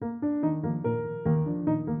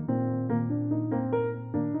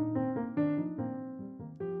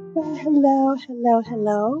hello.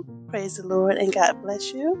 Praise the Lord and God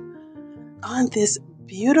bless you on this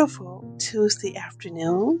beautiful Tuesday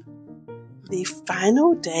afternoon, the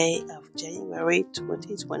final day of January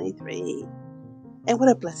 2023. And what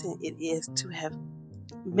a blessing it is to have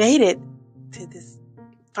made it to this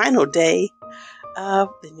final day of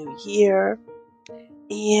the new year.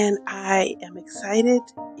 And I am excited,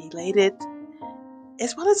 elated,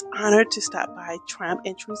 as well as honored to stop by Triumph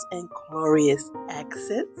Entries and Glorious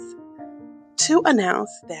Exits to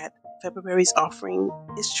announce that February's offering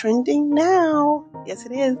is trending now. Yes,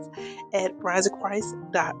 it is at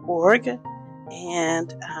bridesof.christ.org.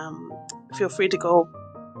 And feel free to go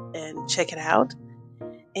and check it out.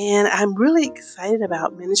 And I'm really excited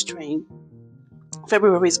about ministering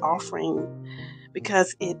February's offering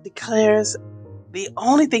because it declares the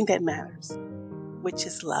only thing that matters, which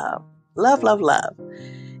is love. Love, love, love.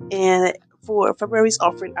 And for February's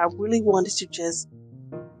offering, I really wanted to just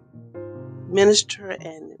minister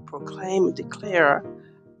and proclaim and declare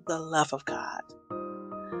the love of God.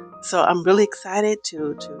 So I'm really excited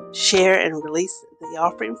to share and release the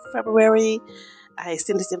offering for February. I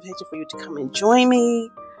extend this invitation for you to come and join me.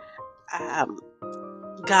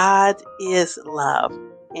 God is love.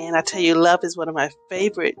 And I tell you, love is one of my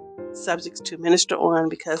favorite subjects to minister on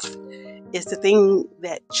because it's the thing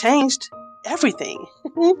that changed everything.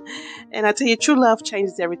 And I tell you, true love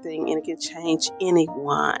changes everything and it can change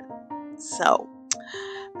anyone. So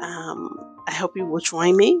I hope you will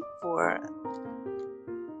join me for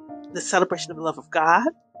the celebration of the love of God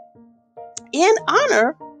in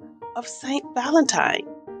honor of Saint Valentine.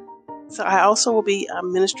 So I also will be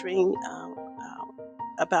ministering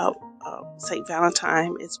about Saint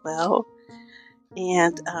Valentine as well.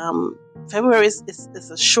 And February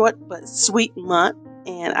is a short but sweet month,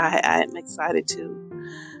 and I'm excited to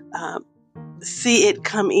see it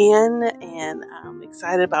come in, and I'm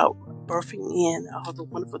excited about birthing in all the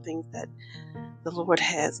wonderful things that the Lord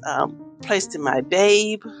has placed in my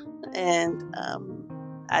babe. And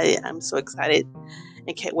I'm so excited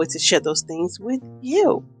and can't wait to share those things with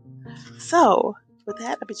you. So, with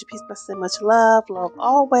that, I bid you peace, blessings, and much love. Love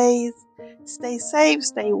always. Stay safe,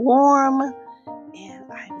 stay warm,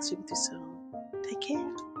 and I will speak with you soon. Take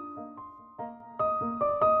care.